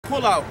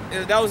pullout.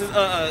 That was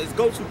his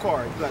go-to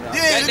card.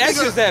 Yeah, that's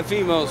just that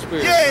female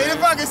spirit. Yeah,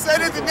 if I can say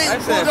this, the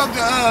nigga pulled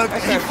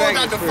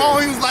up the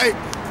phone. He's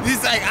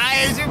like,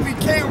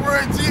 ISUPK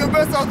word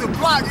GMS off the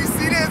block. You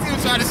see this? He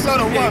was trying to show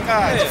the one.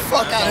 Get the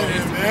fuck out of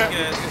here, man.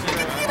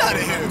 Get out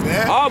of here,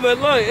 man. Oh, but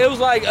look, it was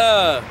like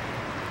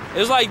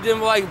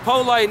them, like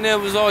Polite and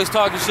them was always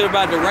talking shit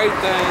about the rape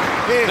thing.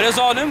 Yeah. But it's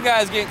all them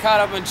guys getting caught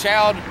up in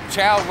child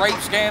rape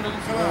scandals.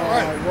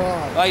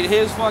 Right. Like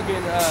his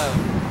fucking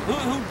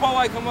who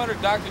Polite come under?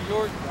 Dr.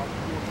 George?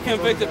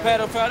 Convicted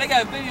pedophile. They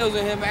got videos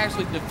of him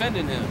actually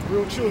defending him.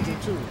 Real children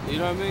too. You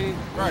know what I mean?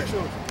 Right. Real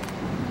children.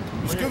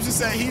 The scripture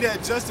say he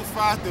that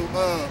justified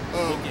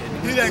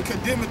he that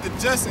condemneth the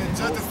just and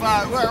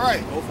justified.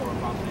 Right.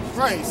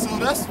 Right. So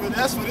that's for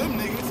them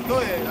niggas. Go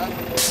ahead.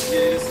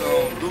 Yeah, it's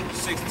Luke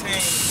 16,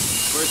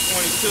 verse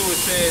 22. It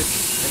says,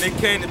 and it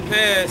came to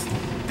pass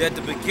that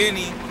the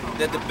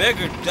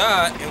beggar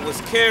died and was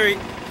carried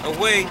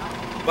away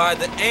by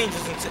the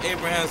angels into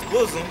Abraham's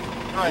bosom,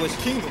 which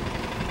kingdom.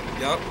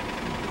 Yup.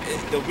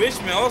 The rich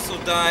man also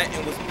died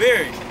and was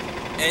buried.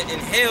 And in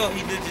hell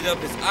he lifted up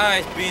his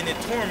eyes, being in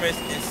torments,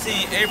 and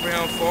seeing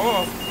Abraham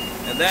far off,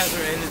 and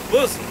Lazarus in his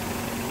bosom.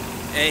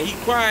 And he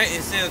cried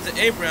and said unto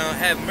Abraham,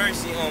 have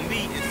mercy on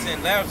me, and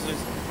send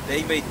Lazarus that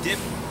he may dip.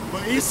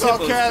 But Esau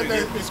cast,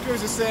 the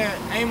scripture said,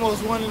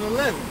 Amos 1 and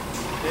 11.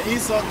 That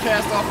Esau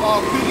cast off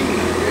all pity.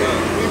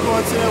 We go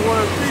into that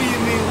word pity,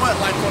 it mean what?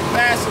 Like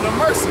compassion or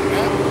mercy,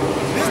 man.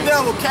 This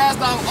devil cast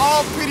off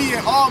all pity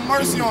and all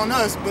mercy on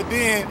us, but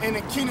then in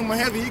the kingdom of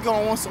heaven, he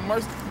gonna want some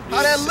mercy.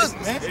 How that look,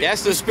 man?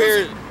 That's the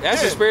spirit.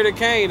 That's the spirit of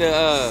Cain.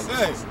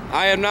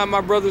 I am not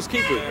my brother's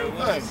keeper.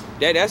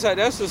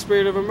 That's the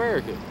spirit of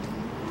America.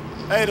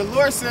 Hey, the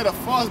Lord said a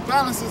false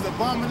balance is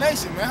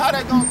abomination, man. How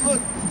that gonna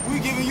look? We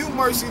giving you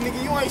mercy,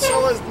 nigga. You ain't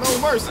show us no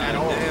mercy.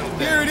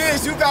 Here it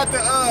is. You got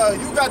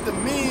the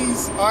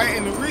means, all right,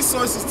 and the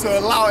resources to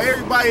allow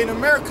everybody in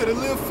America to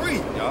live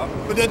free,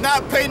 but to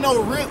not pay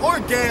no rent or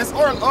gas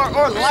or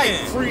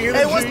light. Free energy.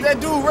 Hey, what's that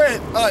dude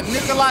read?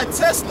 Nikola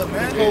Tesla,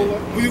 man.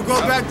 When you go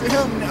back to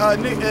him,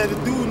 the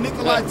dude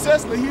Nikola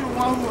Tesla, he the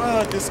one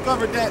who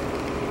discovered that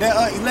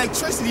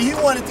electricity. He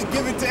wanted to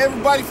give it to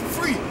everybody for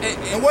free.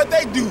 And what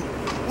they do?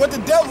 What the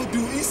devil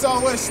do?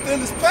 Esau was steal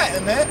his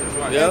patent, man.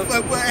 Right.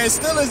 And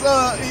steal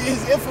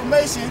his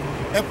information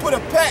and put a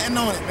patent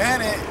on it,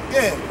 man.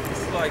 And,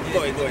 like,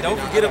 don't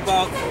forget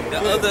about the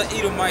other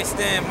Edomite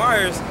Stan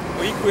Myers,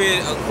 where he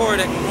created a car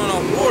that can run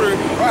on water.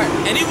 Right.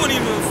 And he wasn't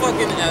even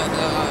fucking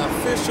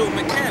official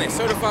mechanic,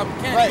 certified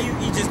mechanic. Right.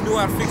 He just knew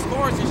how to fix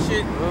cars and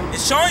shit.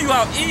 It's showing you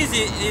how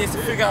easy it is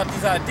to figure out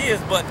these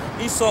ideas, but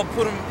Esau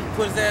put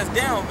his ass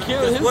down.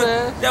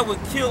 That would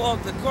kill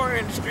off the car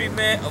industry,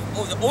 man,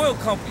 of the oil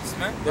companies,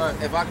 man. Right.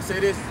 If I can say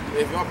this,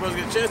 if y'all brothers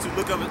get a chance to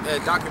look up a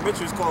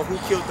documentary, it's called Who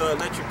Killed the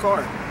Electric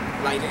Car.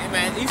 Like,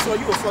 man, Esau,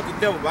 you a fucking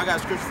devil. But I got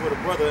a scripture for the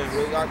brother and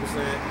what y'all was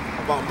saying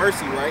about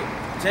mercy, right?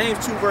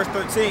 James 2 verse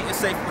 13, it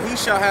says, for he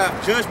shall have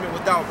judgment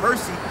without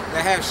mercy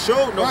that have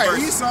showed no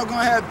mercy. Esau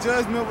gonna have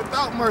judgment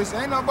without mercy.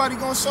 Ain't nobody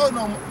gonna show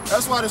no mercy.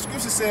 That's why the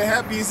scripture said,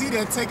 happy is he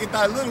that taketh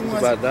thy little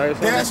ones.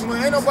 That's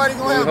when ain't nobody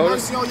gonna have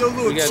mercy on your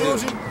little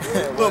children,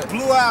 little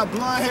blue-eyed,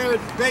 blonde-haired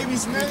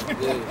babies, man.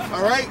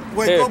 All right?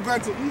 Wait, go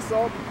back to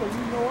Esau because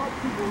you know our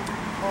people.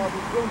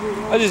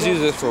 I just use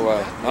this for a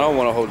while. I don't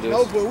want to hold this.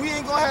 No, but we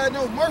ain't gonna have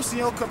no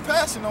mercy or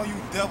compassion on you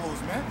devils,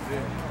 man.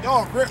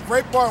 Y'all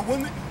rape our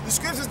women. The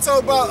scripture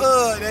told about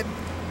that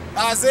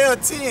Isaiah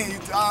 10.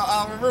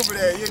 I remember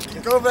that.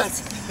 You go back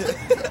to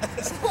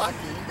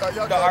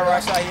y'all got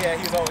Rashai, yeah,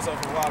 he was always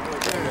up for a while.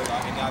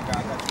 And y'all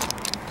got you.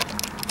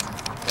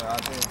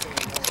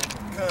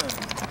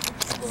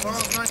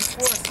 Psalms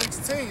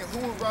 94:16. Who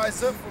will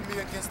rise up for me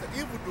against the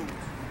evildoers?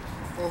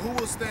 Or who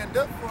will stand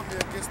up for me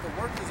against the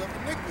workers of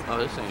iniquity? Oh,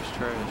 this thing's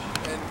trash.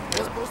 And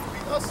it's supposed to be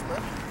us, man.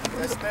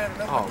 That's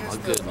standing up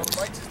against the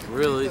righteous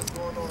decree that's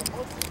going on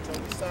amongst us. So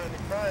we sign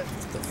the crime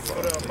for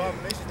the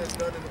abomination that's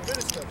done in the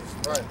midst of us.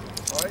 Right.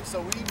 All right.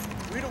 So we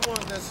the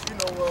ones that's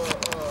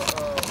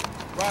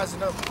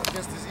rising up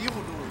against these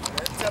evildoers,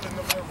 man. Telling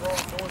them they're wrong,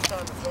 doing,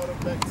 trying to draw them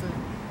back to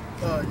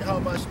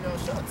Yahweh Shemel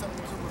Shah, telling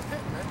them to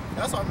repent, man.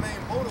 That's our main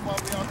motive while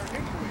we out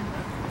here anyway,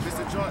 man. Is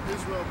to draw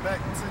Israel back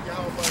to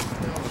Yahweh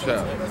Shemel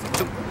Shah.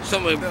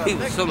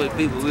 So many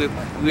people,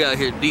 we out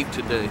here deep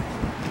today.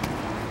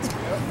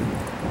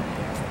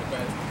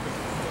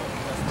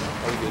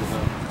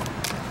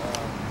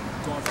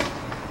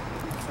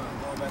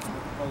 Going back to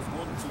what I was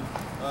going to,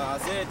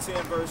 Isaiah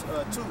 10 verse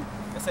 2,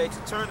 it says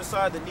to turn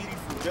aside the needy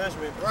from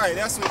judgment. Right,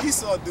 that's what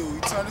Esau do. He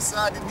turn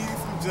aside the needy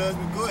from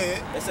judgment. Go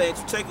ahead. It says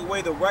to take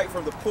away the right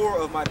from the poor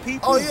of my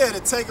people. Oh yeah, to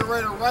take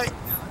away the right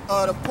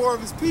the poor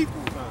of his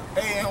people.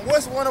 Hey, and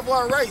what's one of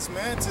our rights,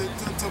 man?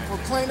 To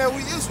proclaim that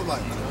we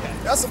Israelites.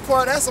 That's a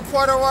part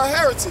of our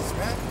heritage,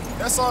 man.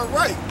 That's our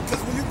right.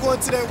 Because when you go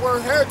into that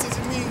word heritage,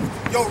 it means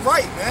your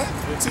right, man.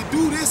 To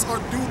do this or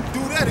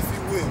do that, if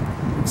you will.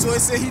 So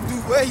it said he do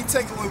what? He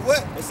take away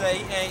what? It said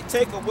he ain't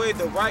take away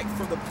the right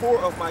from the poor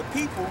of my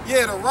people.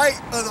 Yeah, the right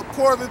of the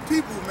poor of his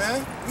people,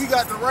 man. We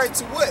got the right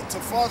to what? To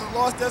follow the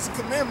laws, statutes, and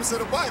commandments of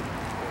the Bible.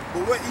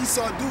 But what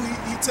Esau do,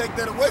 he take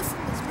that away from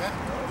us, man.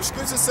 The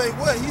scriptures say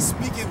what? He's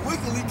speaking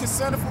wickedly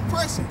concerning for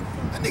oppression.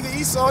 That nigga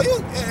Esau,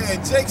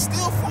 and Jake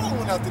still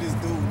following after this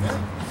dude,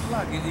 man.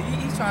 Like,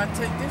 he's trying to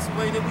take this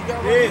away that we got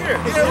right here.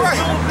 Yeah, right.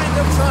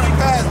 I'm trying to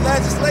pass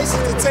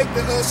legislation to take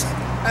the,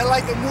 I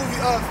like the movie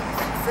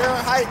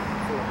Fahrenheit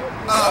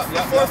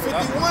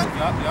 451.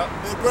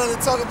 The brother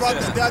talk about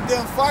the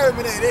goddamn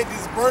firemen, they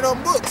just burn up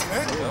books,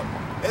 man.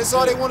 That's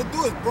all they want to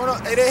do is burn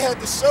up. They had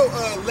the show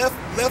Left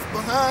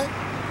Behind.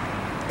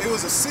 It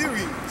was a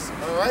series,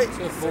 all right?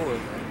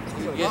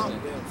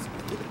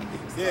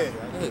 Yeah.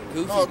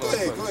 Oh, go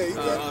ahead.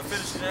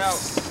 Finishing it out.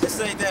 They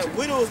say that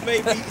widows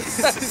may be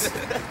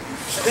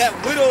that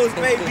widows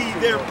may be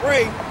their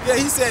prey. Yeah,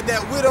 he said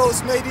that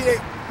widows may be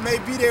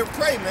their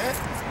prey, man.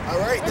 All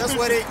right, that's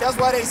why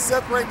they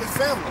separate the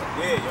family.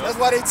 That's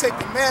why they take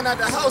the man out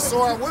of the house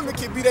so our women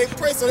can be their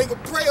prey, so they can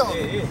prey on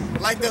them.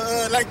 Like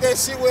that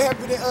shit what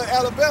happened in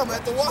Alabama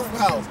at the Waffle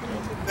House.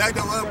 Like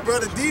the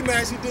brother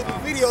D-Man, he did the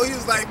video. He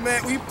was like,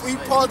 man, we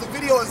paused the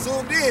video and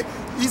zoomed in.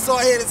 He saw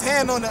he had his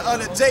hand on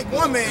the Jake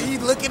woman. He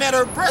looking at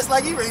her breast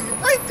like he ready to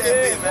rape that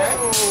bitch, man.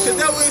 Cause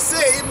that's what it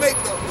said. It make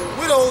the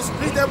widows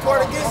read that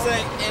part again. It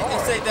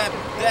say that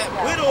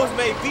widows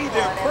may be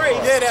their prey.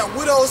 Yeah, that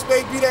widows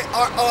may be their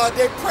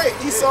prey.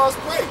 Esau's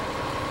prey.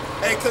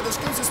 Hey, cause the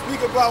scriptures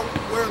speak about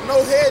where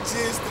no hedge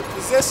is, the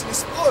possession is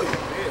spoiled.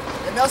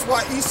 And that's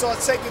why Esau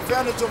take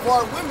advantage of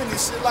our women and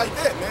shit like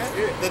that, man.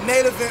 The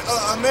Native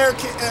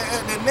American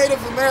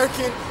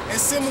and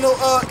Seminole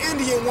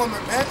Indian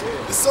woman, man.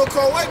 The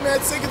so-called white man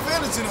take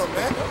advantage of them,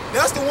 man.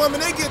 That's the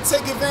woman they get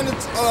take advantage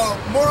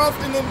more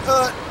often than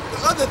the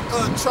other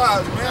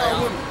tribes, man.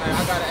 I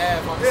gotta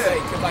add my say,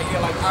 cause like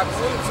I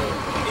believe to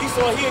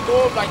Esau, he'll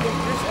go over like them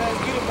rich ass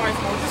Edomites,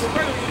 or just a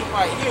regular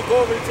Edomite. He'll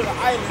go over to the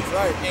islands,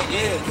 right?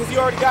 And cause he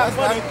already got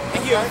money,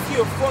 and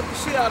he'll fuck the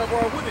shit out of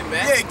our women,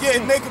 man. Yeah,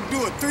 make him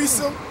do a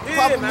threesome,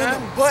 pop him in the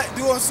butt,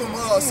 doing some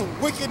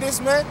wickedness,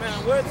 man.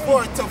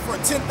 For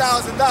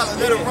 $10,000,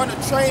 let him run a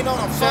train on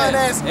a fine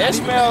ass.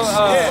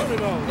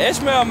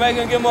 Ishmael make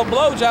him give him a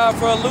blowjob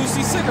for a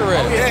Lucy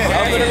cigarette.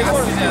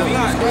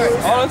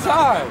 All the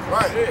time.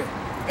 Right.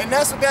 And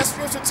that's what that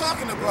scripture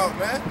talking about,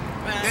 man.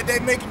 That they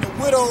making the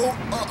widow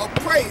a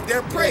prey,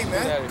 their prey,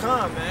 man.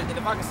 Come, man. And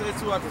if I can say it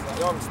too, I can say,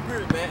 y'all the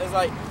spirit, man. It's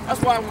like,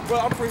 that's why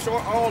I'm pretty sure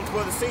all the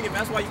brothers seen it, man.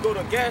 That's why you go to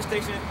a gas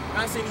station and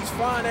I seen these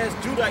fine ass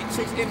Judite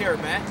chicks in there,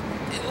 man.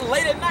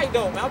 Late at night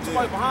though, man. I'm just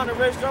like behind the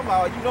register. I'm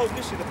like, you know what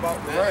this shit about,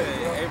 man. Right.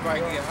 Everybody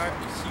get hired.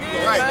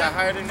 Got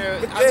hired in there.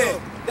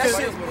 That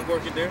shit was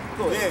working there.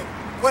 Yeah.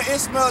 What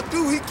Ishmael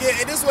do,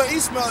 and this is what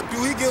Ishmael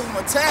do, he give them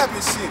a tab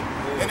and shit.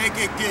 And they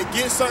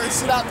get certain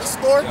shit out the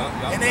store,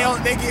 and they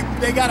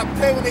gotta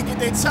pay when they get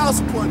their child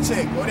support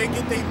check, or they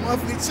get their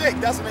monthly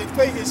check. That's when they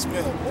pay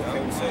Ishmael.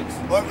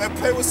 Or they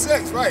pay with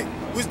sex, right?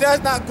 Which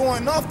that's not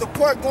going off. The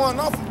part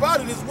going off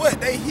about it is what?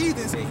 They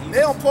heathens.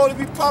 They don't supposed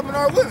to be popping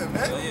our women,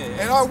 man.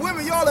 And our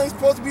women, y'all ain't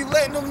supposed to be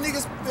letting them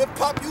niggas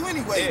pop you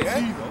anyway,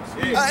 man.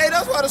 Hey,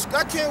 that's why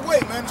I can't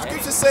wait, man. The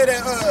scriptures say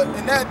that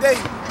in that day,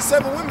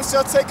 7 women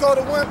shall take hold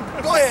of one.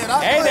 Go ahead.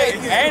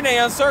 And they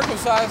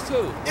uncircumcised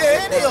too.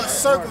 Yeah, and they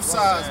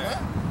uncircumcised, man.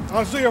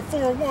 Isaiah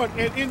 4:1,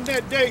 and in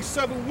that day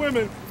 7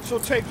 women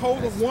shall take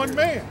hold of one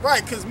man.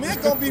 Right, because men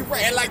gonna be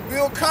right, like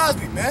Bill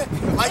Cosby, man.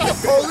 Like the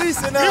police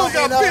in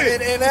Alabama.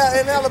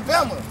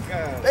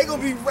 They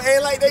gonna be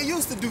like they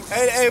used to do.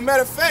 And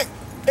matter of fact,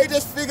 they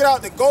just figured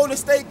out the Golden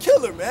State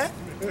Killer, man.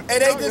 And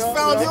they just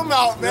found him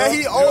out, man.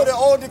 He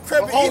old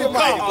decrepit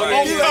Edomite.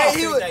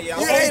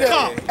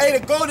 Hey,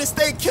 the Golden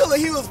State Killer,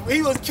 he was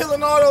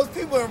killing all those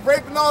people and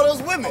raping all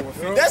those women.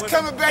 That's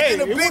coming back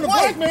in a big way. It wasn't a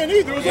black man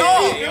either. It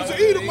was an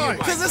Edomite.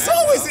 Because it's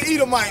always an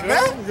Edomite,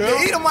 man. The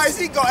Edomites,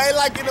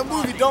 like in the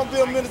movie, Don't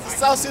Build Minutes of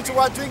South Central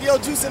while drinking your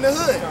juice in the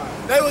hood.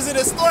 They was in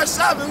the store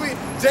shopping with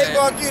Jake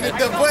walk in at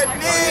the butt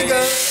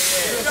nigga.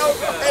 You know,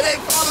 and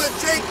they followed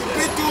Jake and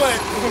been doing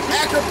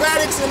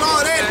acrobatics and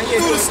all that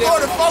through the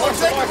store to follow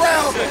Jake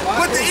around.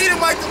 But the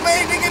Edomite, the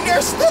main nigga in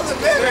there stealing,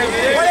 man.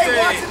 Why they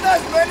watching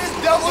us, man? This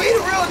devil, he the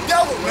real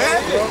devil,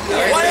 man.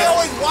 Why they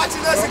always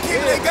watching us and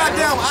keeping their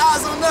goddamn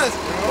eyes on us?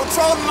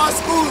 Patrolling our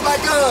schools like,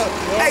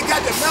 hey,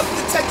 got the metal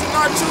detector in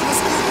our children's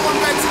school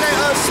going back to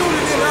that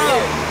shooting in,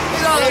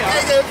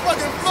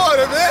 fucking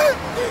Florida, man.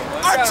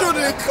 Our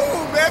children are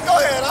cool, man. Go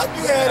ahead,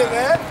 you had it,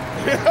 man.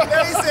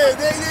 They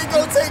said they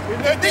gonna take,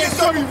 niggas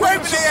gonna be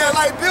raping their ass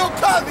like Bill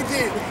Cosby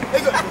did.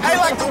 Hey,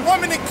 like the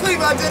woman in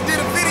Cleveland, I just did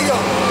a video.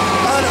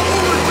 The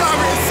Uber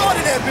driver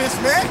assaulted that bitch,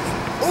 man.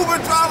 Uber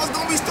drivers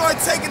gonna be start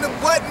taking the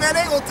butt, man.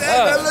 They gonna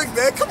tell man, look,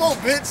 man, come on,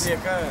 bitch.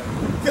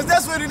 Cause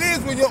that's what it is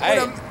when you're.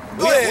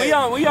 We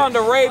on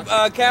the rape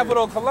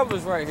capital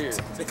Columbus right here.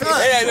 That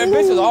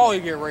bitches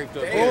always get raped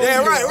up.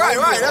 Yeah,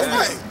 right. That's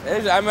right.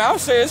 I mean, I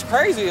would say it's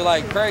crazy,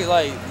 like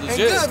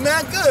legit.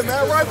 And good,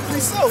 man.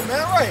 Rightfully so,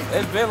 man. Right.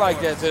 It's been like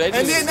that today.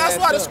 And then that's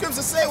why the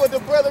scriptures say what the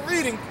brother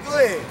reading. Go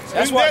ahead.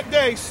 In that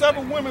day,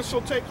 7 women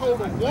shall take hold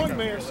of one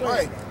man,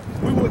 saying,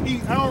 we will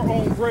eat our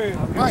own bread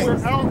and wear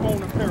our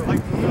own apparel.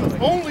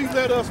 Only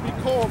let us be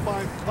called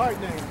by thy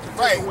name to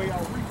take away our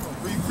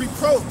reproach.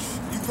 Reproach.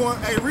 You going,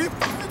 hey,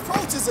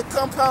 approach is a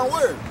compound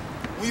word.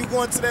 When you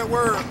go into that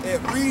word,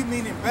 read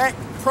meaning back,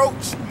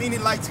 approach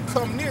meaning like to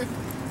come near.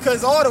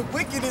 Because all the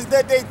wickedness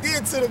that they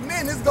did to the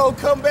men is going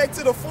to come back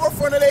to the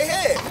forefront of their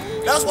head.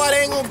 That's why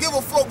they ain't going to give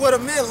a fuck what a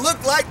man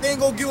look like. They ain't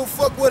going to give a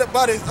fuck what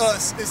about his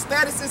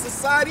status in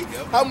society,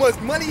 how much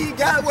money he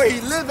got, where he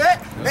live at.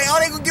 All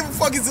they going to give a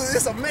fuck is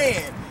it's a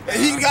man. And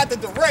he got the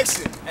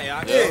direction. Hey,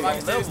 I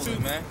can say this too,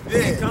 man.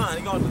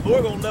 The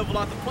Lord gonna level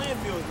out the playing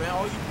fields, man.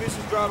 All you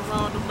bitches driving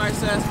around them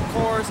nice ass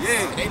cars.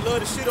 Yeah. And they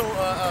love to shit on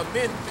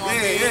men.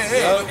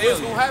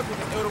 What's gonna happen?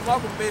 Elder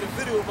Malcolm made a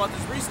video about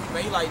this recently,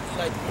 man. He like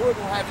the Lord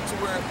gonna have it to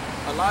where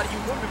a lot of you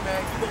women,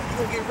 man, you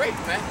gonna get raped,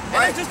 man.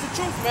 And that's just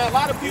the truth, man. A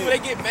lot of people they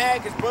get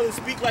mad because brothers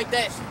speak like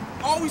that.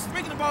 All we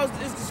speaking about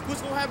is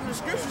what's gonna happen in the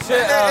scriptures.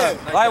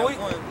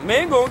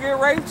 Men gonna get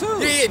raped too.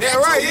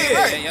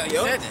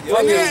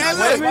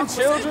 Women,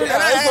 children,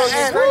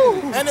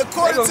 and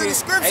according to the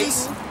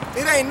scriptures,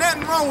 it ain't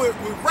nothing wrong with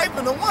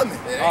raping a woman.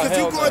 Because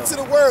you go into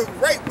the word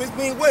rape, which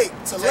means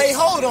to lay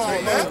hold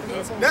on, man.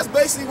 That's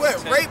basically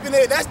what raping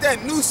is. That's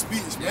that new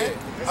speech, man.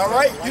 All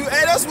right,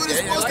 that's what it's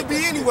supposed to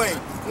be anyway.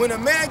 When a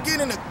man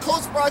get in a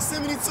close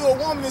proximity to a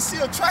woman and she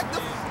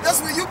attractive, that's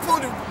when you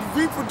put it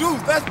reproduce.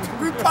 That's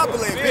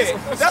repopulate, bitch.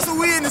 That's what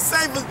we in the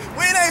same.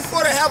 We ain't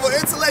for to have an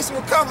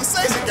intellectual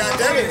conversation,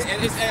 goddammit.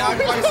 And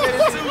I say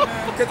this too,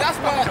 because that's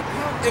why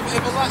if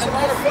a lot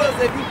of brothers,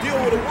 if you deal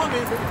with a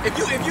woman, if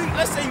you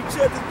let's say you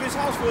chill at this bitch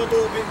house for a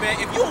little bit, man.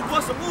 If you don't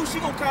bust a move,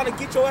 she gonna kind of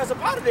get your ass up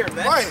out of there,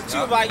 man. Right. She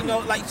was like,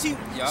 like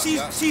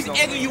she's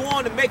egging you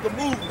on to make a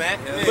move, man.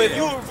 But if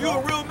you're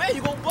a real man,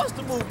 you gonna bust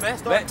a move, man.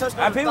 Start touching.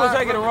 People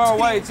take it the wrong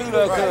way too,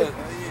 though, because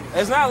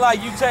it's not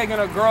like you taking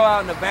a girl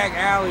out in the back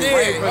alley,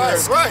 raping her,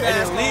 and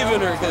just leaving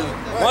her.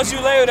 Because once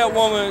you lay with that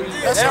woman,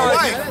 you're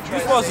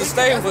supposed to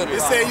stay with her. They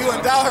say you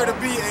endow her to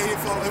be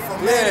if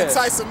a man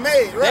entice a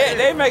maid, right?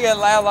 They make it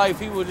loud like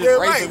people just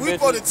raping bitches. We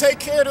supposed to take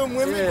care of them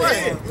women,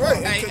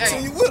 right, and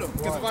continue with them.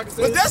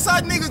 But that's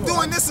how niggas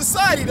do in this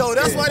society, though.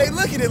 That's why they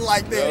look at it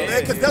like that,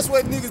 man. Because that's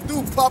what niggas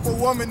do: pop a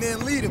woman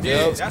then lead them.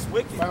 Yeah, that's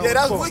wicked. Yeah,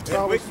 that's wicked.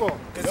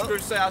 Because scripture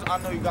say, I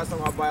know you got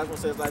something about Bible. I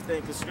was gonna say the same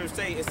thing. Because scripture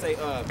say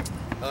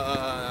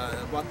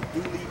about the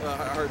duly,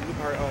 her duly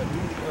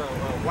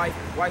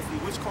wifely,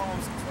 which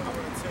columns?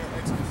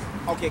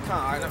 Okay, Con,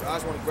 I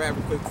just want to grab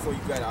it quick before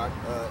you got it,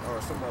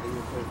 or somebody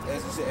real quick.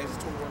 As you said,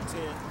 Exodus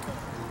 21:10.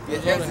 Yeah,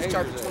 Exodus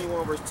chapter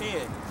 21, verse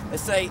 10. It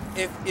say,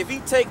 if he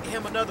take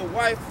him another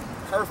wife,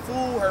 her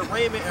food, her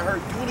raiment, and her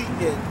duty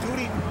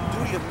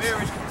of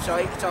marriage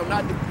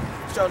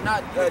shall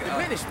not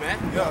diminish, man.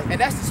 And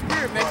that's the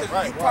spirit, man.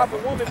 Because you proper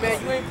woman,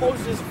 man, you ain't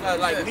supposed to just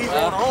leave her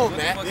on her own,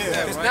 man.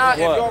 Because now if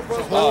your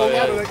brother's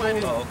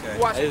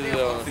watching a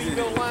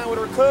female lying with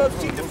her cubs,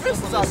 she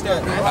defenseless out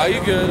there, man. Oh,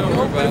 you good? Don't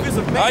worry about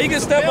it. You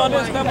can step on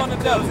the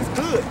devil. It's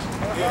good.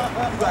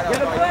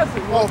 Get a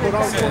blessing. Oh, but I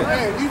was going to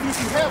add, even if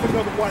you have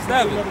another wife,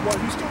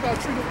 you still got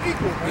to treat them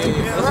equal, man.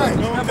 Yeah, right.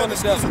 Because the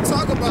scripture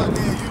talk about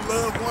that. You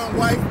love one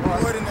wife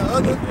more than the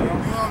other. You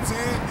know what I'm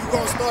saying? You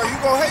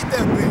gonna hate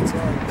that bitch.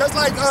 That's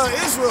like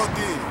Israel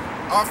did.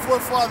 Our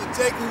forefather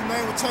Jacob, whose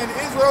name was changed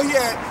to Israel,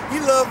 he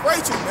loved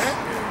Rachel, man.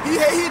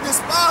 He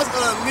despised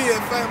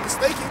Leah, if I'm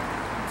mistaken.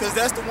 Because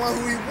that's the one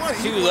who he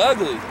wanted. She was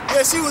ugly.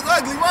 Yeah, she was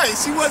ugly, right.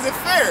 She wasn't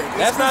fair.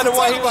 That's not the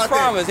one he was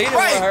promised. He didn't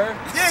want her.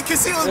 Yeah,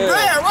 because he was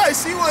bad, right.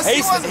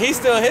 He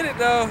still hit it,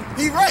 though.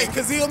 He right,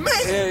 because he a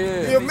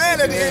man. He a man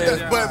at the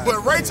end.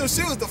 But Rachel,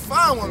 she was the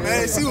fine one,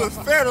 man. She was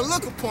fair to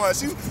look upon.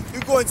 You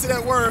go into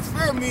that word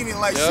fair meaning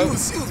like she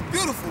was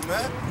beautiful,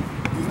 man.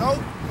 You know?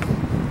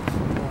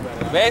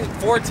 Man,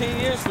 14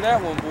 years for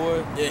that one,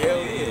 boy. Yeah,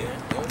 hell yeah.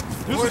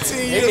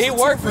 14 years. He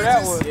worked for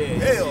that one.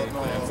 Hell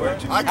no.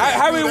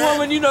 How many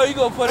women you know you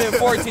gonna put in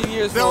 14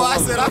 years for? No, I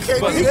said I can't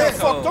do He that.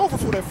 got fucked over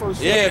for that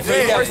first. Yeah,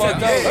 he got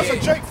fucked over. That's a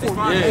Jake for you.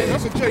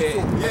 That's a Jake for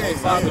you.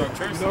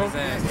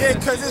 Yeah,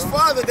 because his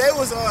father, they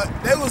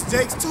was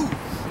Jakes too.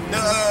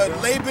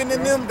 Laban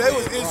and them, they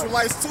was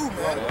Israelites too,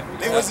 man.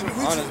 They was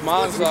on his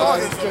mom's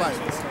side.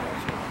 Israelites.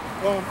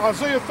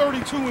 Isaiah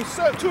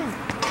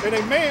 32:2, and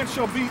a man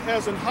shall be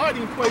as an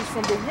hiding place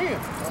from the wind,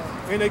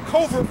 and a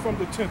covert from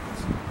the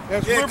tempest.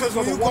 Yeah, because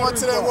when you go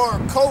into that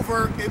word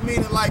covert, it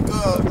means like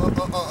a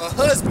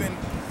husband.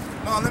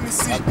 No, let me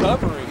see. A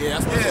covering. Yeah,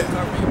 that's what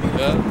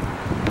covering.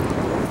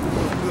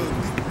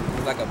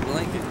 Like a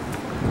blanket.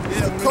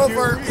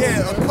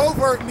 Yeah, a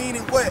covert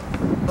meaning what?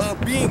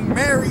 Being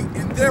married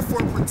and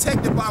therefore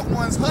protected by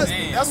one's husband.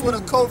 Damn. That's what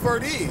a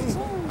covert is.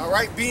 All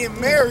right, being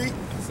married.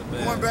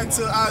 Going back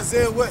to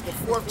Isaiah, the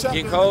 4th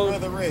chapter,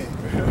 brother read.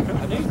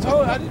 I didn't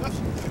told. I didn't.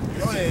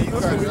 Go ahead, you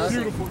got it.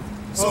 Beautiful.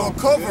 So a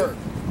covert.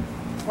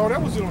 Oh,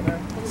 that was it on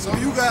that. So a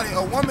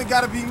woman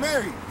got to be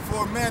married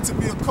for a man to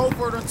be a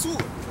covert to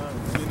it.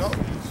 You know.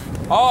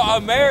 Oh,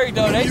 married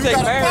though. They take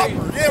marriage.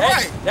 Yeah,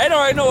 right. They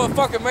don't even know what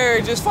fucking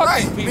marriage is. Fuck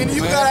these people, Meaning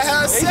you man. gotta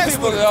have sex These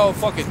people with all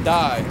fucking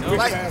die.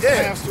 Like,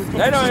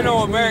 They don't even know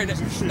what marriage.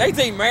 They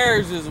think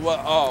marriage is what.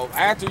 Oh,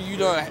 after you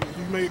done.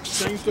 May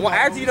exchange the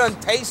after you done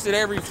tasted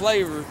every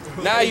flavor,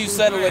 now you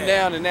settle it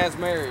down and that's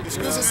marriage. The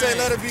scripture say,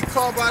 "Let it be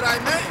called by thy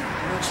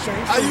name."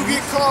 exchange. How you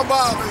get called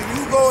by,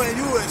 you go and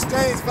you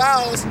exchange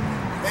vows,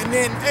 and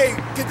then, hey,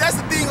 cause that's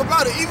the thing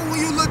about it. Even when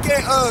you look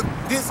at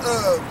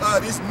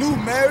this new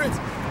marriage,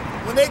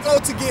 when they go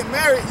to get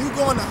married, you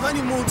go on the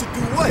honeymoon to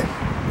do what?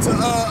 To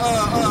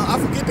I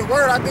forget the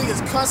word. I think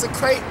it's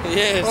consecrate.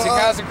 Yeah, to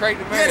consecrate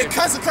the marriage. Yeah, to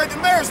consecrate the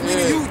marriage.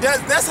 Meaning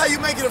that's how you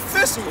make it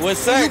official. With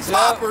sex, you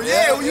proper.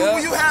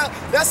 When you have,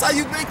 that's how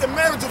you make the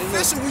marriage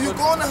official. When you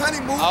go on the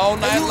honeymoon all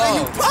night long.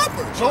 And you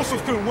proper.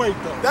 Joseph couldn't wait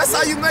though. That's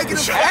how you make it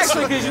official.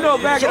 Actually, because you know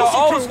back in the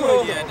old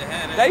school,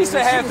 they used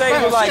to have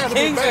things with like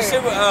kings and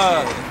shit.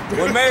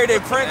 Would marry their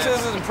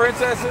princesses and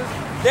princesses.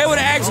 They would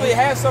actually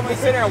have somebody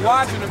sit there and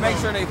watch them to make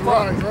sure they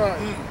fuck.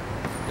 Right.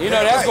 You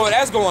know,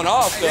 that's going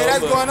off though. Yeah,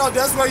 that's going off.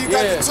 That's where you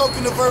got the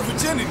token of her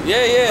virginity.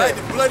 Yeah. Like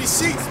the bloody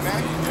sheets, man.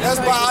 That's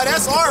our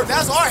heritage.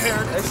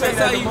 That's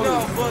how you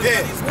know how fucked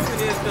these women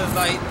is, because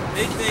like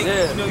they think,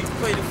 you know, you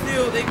play the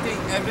field, they think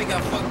after they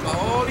got fucked by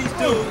all these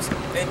dudes,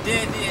 and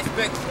then they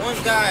expect one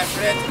guy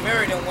after that to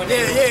marry them when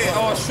they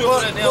all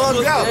sugar and they'll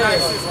look nice.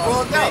 You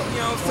know what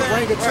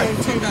I'm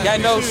saying?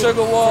 Got no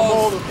sugar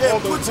walls. Yeah,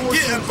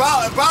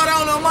 bow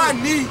down on my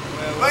knee.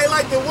 Right,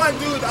 like the one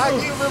dude, I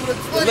can't remember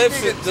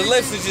the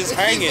lips is just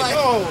hanging. Like,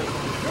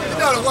 you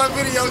know the one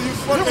video you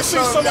fucking see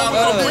some of them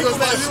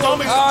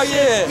oh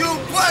yeah. You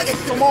bugging.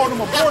 Some of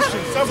them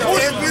abortions.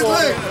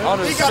 On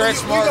the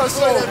stretch mark. We gonna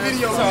show that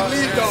video when we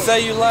leave though.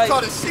 Say you like. It's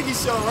called a Shiggy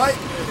Show, right?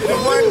 The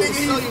one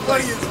nigga, he's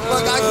funny as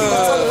fuck. I keep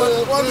on talking about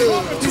the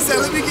woman. He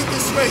said, let me get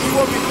this straight. You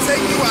want me to take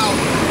you out,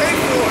 pay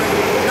for it,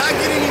 not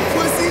get any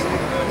pussy?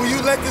 Will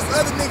you let this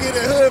other nigga in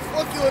the hood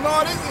fuck you and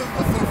all this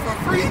for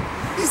free?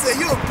 He said,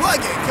 you're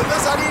bugging, because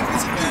that's how these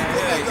bitches do.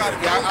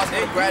 I was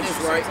going to grab this,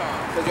 right?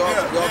 Because y'all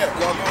going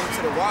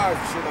to the wives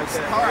and shit like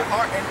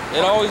that.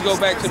 It always go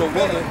back to the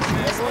woman.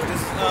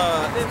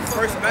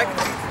 First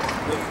Maccabees,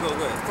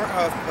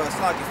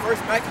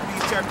 First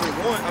Maccabees chapter 10.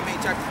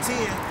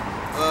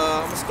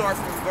 I'm going to start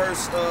from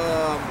verse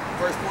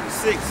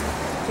 46,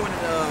 point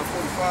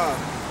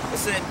 45. It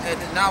said,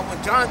 now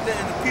when Jonathan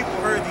and the people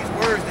heard these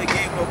words, they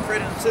gave no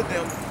credit unto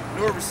them,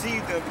 nor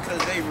received them, because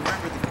they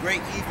remembered the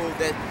great evil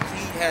that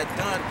he had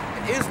done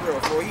in Israel,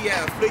 for he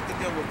had afflicted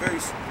them with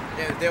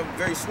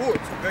very sore.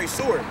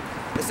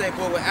 They say,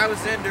 but with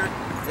Alexander,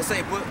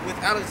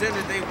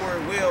 they were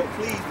well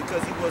pleased,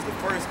 because he was the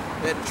first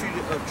that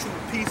treated of true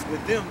peace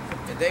with them,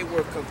 and they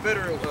were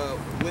confederate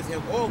with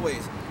him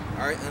always.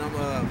 All right, and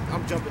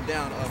I'm jumping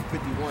down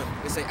 51.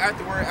 They say,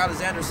 afterward,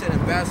 Alexander sent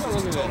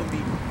ambassadors to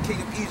Ptolemy,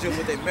 king of Egypt,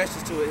 with a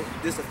message to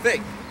this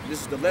effect.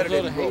 This is the letter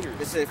that he wrote.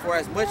 It said, for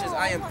as much as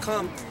I am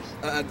come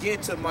again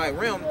to my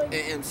realm and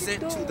am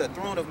sent to the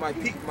throne of my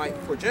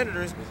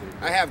progenitors,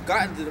 I have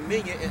gotten the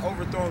dominion and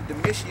overthrown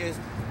Domitius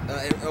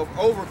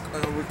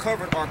and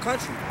recovered our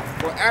country.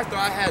 For after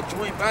I had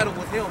joined battle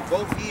with him,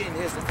 both he and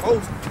his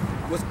host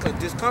was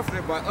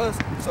discomfited by us,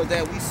 so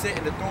that we sit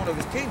in the throne of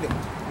his kingdom.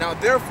 Now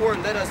therefore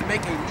let us make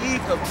a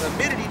league of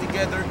amity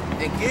together,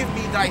 and give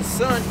me thy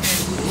son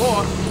in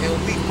law, and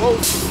we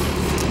both,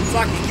 so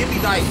I can give me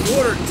thy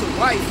daughter to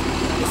wife,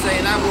 and say,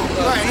 and I will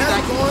be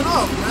thy going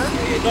off, man.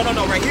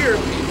 No, right here,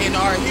 and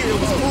here it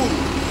was cool.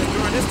 And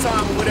during this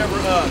time or whatever,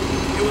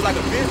 it was like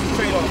a business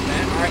trade-off,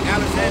 man. All right,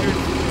 Alexander,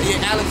 you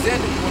want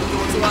to do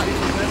it too hot?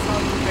 That's how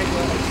you make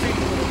a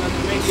treaty with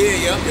another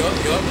nation. Yup.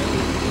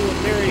 You will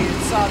marry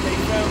inside their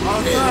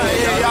family.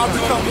 Y'all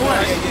become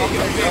one.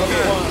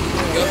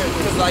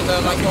 Because like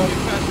that's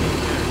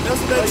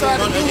what they try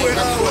to do with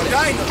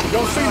Dinah.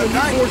 Y'all seen the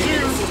Newport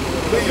years?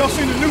 Y'all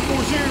seen the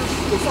Newport years?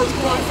 The first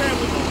crime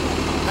family?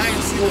 I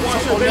ain't seen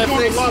that. Oh, they're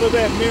doing a lot of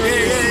that marriage.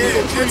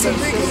 It's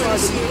illegal in the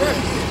shit, right?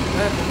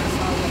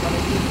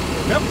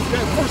 That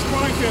first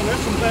crime family,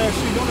 that's some bad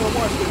shit. Y'all never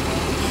watched that.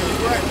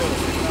 Right, though.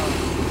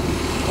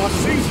 My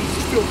Caesars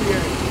still be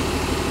at it.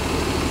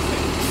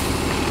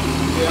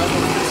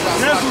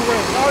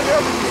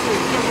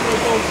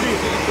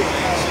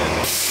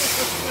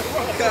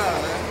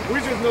 We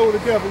just know the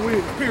devil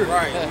is, period.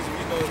 Right.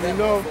 You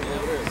know?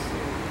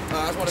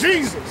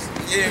 Jesus.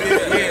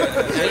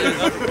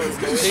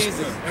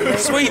 Jesus.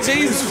 Sweet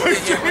Jesus.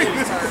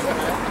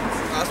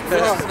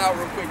 Now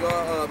real quick,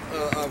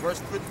 verse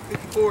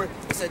 54, it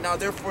said, now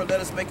therefore let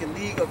us make a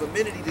league of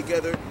amity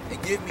together,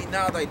 and give me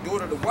now thy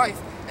daughter to wife,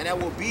 and I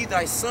will be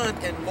thy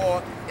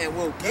son-in-law, and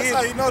will give... That's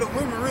how you know the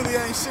women really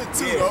ain't shit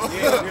too, though.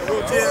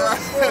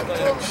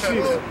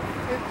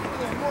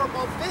 It's more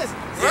about business.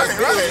 Right.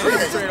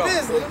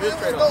 Business.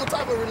 There's no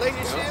type of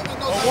relationship.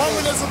 A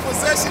woman is a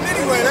possession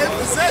anyway. They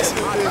possession.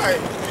 Right.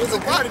 It's a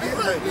body.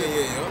 Right.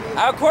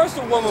 Of course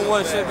the woman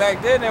wasn't shit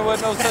back then. There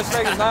wasn't no such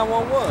thing as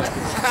 911.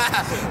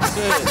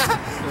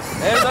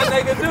 There's nothing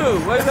they can do.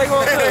 What are they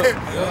gonna do?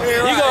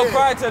 You gonna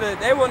cry to the?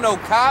 There wasn't no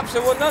cops.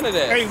 There wasn't none of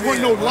that. Ain't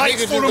wasn't no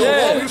lights for them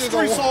on the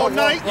streets all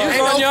night. You was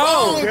on your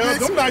own. Yeah,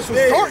 them nights was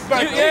dark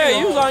back then. Yeah,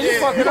 you was on your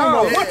fucking You don't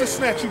know own. what to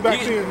snatch you back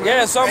then, man.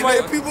 Yeah,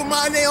 somebody. People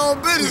mind their own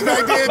business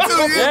back then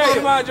too. Yeah,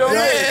 you mind your own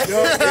business.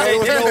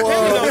 Ghetto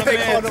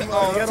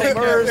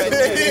birds.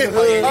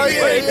 Oh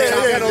yeah.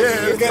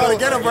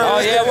 Ghetto birds. Oh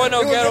yeah, wasn't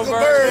no ghetto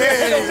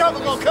birds.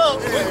 Something gonna come.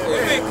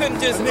 They couldn't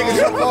just they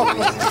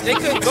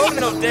couldn't go to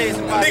no days.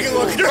 Niggas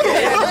gonna kill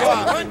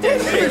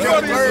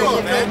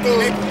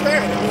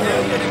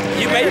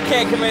You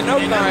can't commit no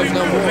crimes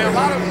no more. Man, a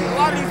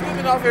lot of these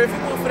women out here, if you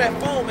went for that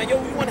phone, man, yo,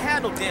 we wouldn't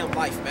have no damn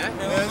life, man.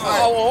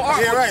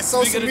 Yeah, right.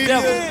 Social media.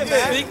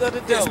 Speak of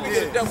the devil. Speak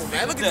of the devil,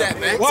 man. Look at that,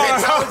 man.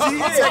 Technology.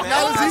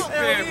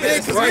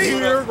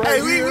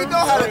 Hey, we know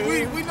how to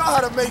we know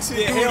how to make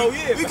shit. Hell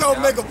yeah. We gonna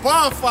make a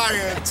bonfire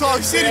and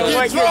talk shit and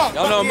get drunk.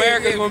 Y'all know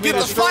America's gonna be Get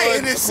the fight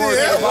in destroyed.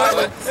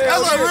 this shit.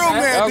 That's what real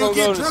man do.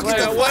 Get drunk at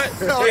the fight.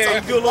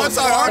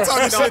 I'm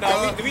talking shit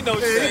though. We know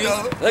what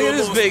Look at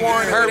this big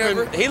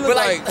Herman. He look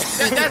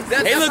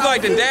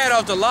like the dad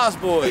off the Lost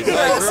Boys. Like,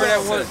 remember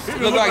that one? He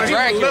look like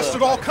Dracula.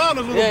 Molested all kind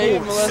of little Yeah, he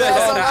boys. molested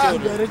all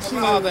the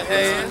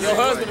children. Your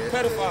husband a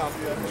pedophile.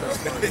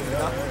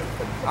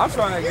 I'm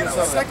trying to get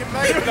something. Second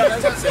man.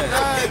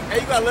 Hey,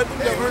 you gotta let them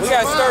know. We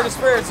gotta stir the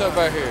spirits up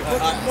out here.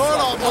 Lord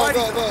Almighty,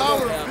 the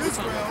power of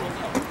Israel.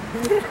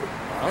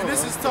 And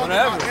this is talking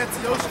about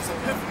Antiochus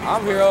Epiphanes.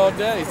 I'm here all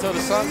day till the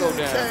sun go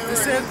down. It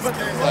says, but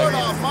the Lord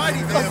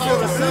Almighty, the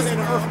power of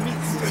Israel.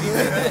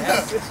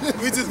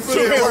 We just put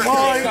it in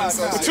Line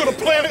to the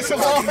planets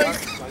aligned.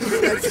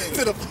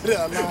 to the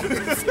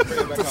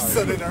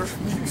sun and earth.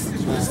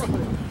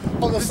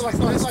 Let's talk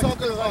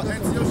about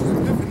Antiochus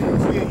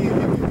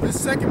Epiphanes. The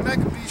second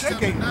Maccabees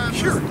chapter 9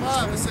 verse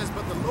 5, it says,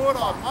 but the Lord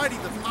Almighty,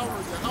 the power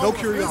of the house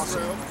of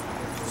Israel,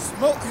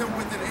 smote him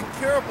with an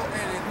incurable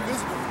and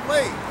invisible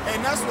plague.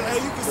 And that's what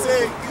you can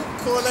say. You can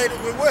correlate it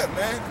with what,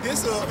 man?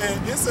 This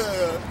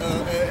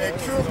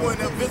incurable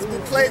and invisible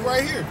plague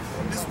right here.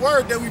 This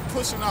word that we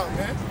pushing out,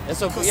 man.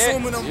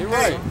 Consuming them, you're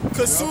right.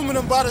 Consuming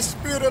them by the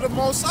Spirit of the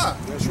Most High.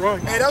 That's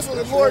right. Hey, that's what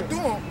the Lord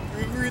doing.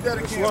 We read that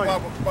again,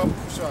 Bible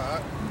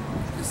Pushar.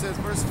 It says,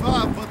 verse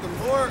 5, but the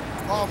Lord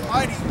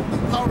Almighty, the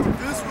power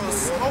of Israel,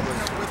 smote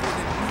him with an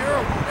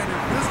incurable and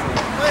invisible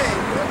plague.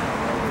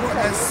 For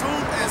as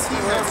soon as he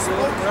had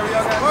spoken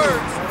his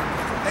words,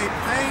 a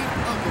pain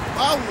of the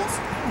bowels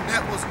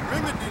that was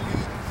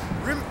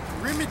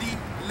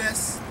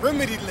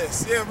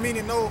Remediless. Yeah,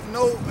 meaning no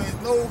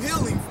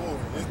healing for it.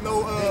 There's no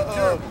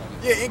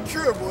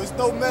incurable. It's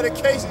no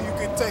medication you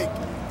can take.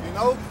 You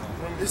know.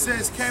 It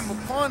says came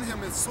upon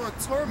him in sore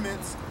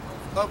torments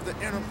of the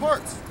inner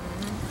parts.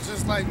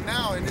 Just like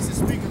now, and this is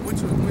speaking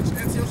which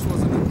Antiochus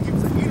was he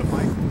was an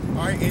Edomite.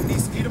 All right, and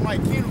this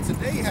Edomite kingdom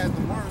today has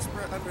the worm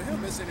spread under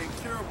him. It's an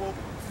incurable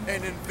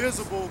and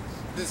invisible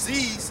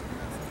disease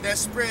that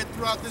spread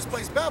throughout this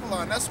place,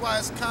 Babylon. That's why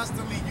it's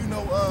constantly,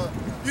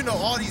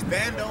 all these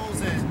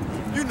bandos and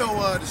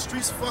the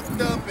streets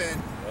fucked up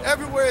and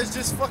everywhere is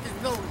just fucking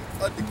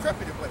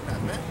decrepit and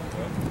whatnot, man.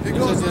 It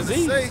goes on to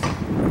say,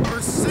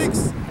 verse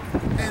 6,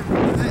 and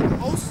that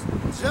most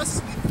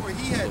justly, for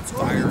he had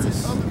tormented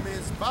other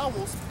men's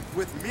bowels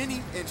with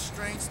many and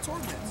strange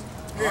torments.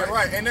 Yeah,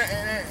 right. And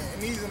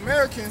these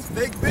Americans,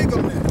 they big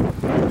on that.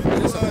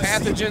 There's some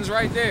pathogens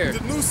right there.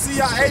 The new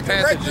CIA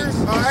director,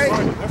 all right?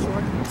 That's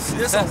right.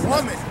 It's a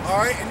woman, all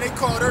right? And they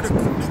called her the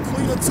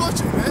queen of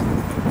torture, man.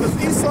 Because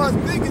Esau is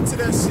big into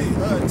that shit,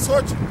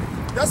 torture.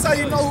 That's how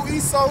you know who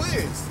Esau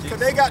is. Because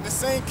they got the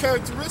same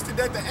characteristic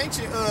that the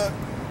ancient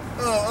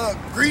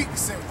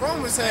Greeks and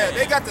Romans had.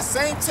 They got the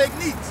same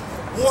techniques.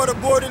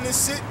 Waterboarding and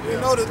shit,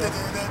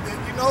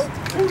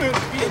 Who did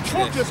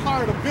Trump just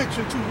hired a bitch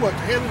into what?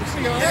 The head of the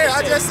CIA? Yeah,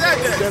 I just said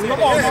that. Yeah, come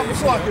on, Mama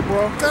Slocky,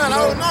 bro. God, I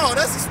don't know.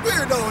 That's the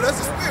spirit, though.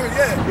 That's the spirit,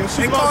 yeah.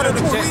 They called her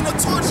the queen of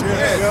torture.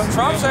 Yeah.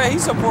 Trump said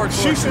he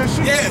supports torture.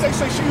 They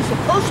say she used to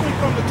personally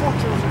come to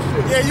torturers and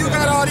shit. Yeah, you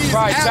got all these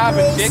Probably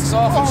chopping admirals. dicks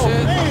off and shit.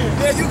 Man.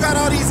 Yeah, you got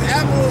all these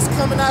admirals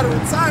coming out of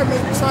retirement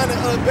trying to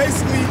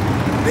basically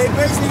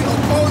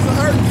opposing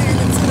her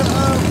getting into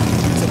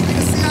to be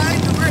the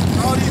CIA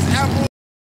director. All these admirals.